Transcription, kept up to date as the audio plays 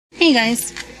Hey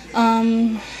guys,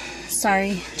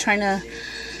 sorry,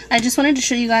 I just wanted to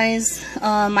show you guys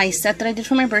my set that I did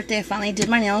for my birthday. I finally did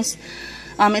my nails.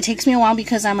 It takes me a while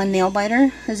because I'm a nail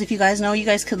biter. As if you guys know, you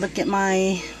guys could look at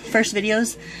my first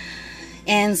videos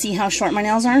and see how short my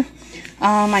nails are.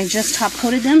 I just top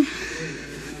coated them.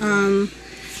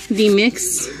 The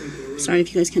mix, sorry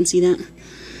if you guys can see that.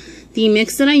 The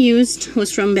mix that I used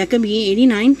was from Becca B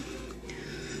 89.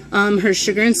 Her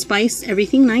sugar and spice,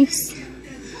 everything nice.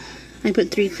 I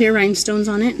put 3 clear rhinestones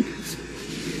on it.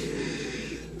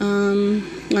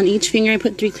 On each finger I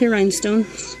put 3 clear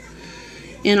rhinestones.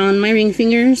 And on my ring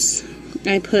fingers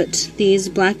I put these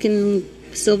black and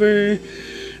silver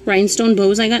rhinestone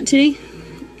bows I got today.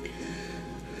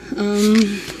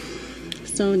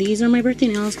 So these are my birthday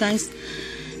nails, guys.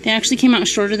 They actually came out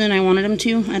shorter than I wanted them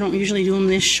to. I don't usually do them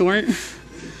this short.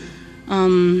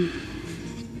 But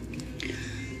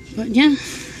yeah,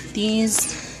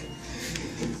 these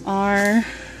are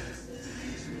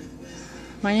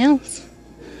my nails.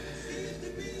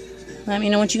 Let me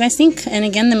know what you guys think. And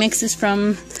again, the mix is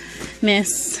from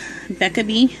Miss Becca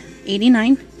B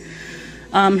 89.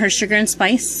 Her sugar and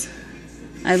spice.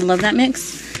 I love that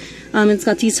mix. It's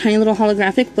got these tiny little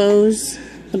holographic bows,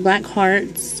 the black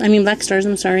hearts, black stars,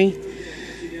 I'm sorry.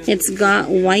 It's got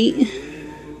white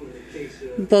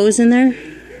bows in there.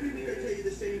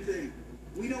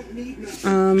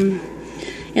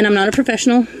 And I'm not a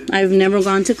professional. I've never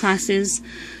gone to classes.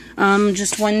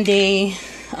 Just one day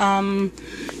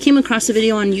came across a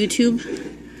video on YouTube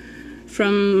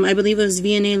from, I believe it was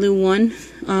VNA Lou 1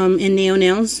 in Neo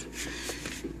Nails.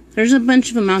 There's a bunch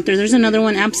of them out there. There's another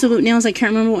one, Absolute Nails. I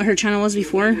can't remember what her channel was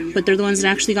before, but they're the ones that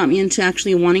actually got me into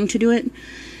actually wanting to do it.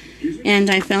 And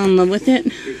I fell in love with it.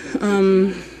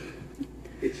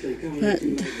 But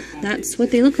that's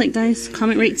what they look like, guys.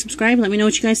 Comment, rate, subscribe. Let me know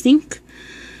what you guys think.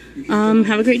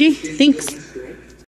 Have a great day. Thanks.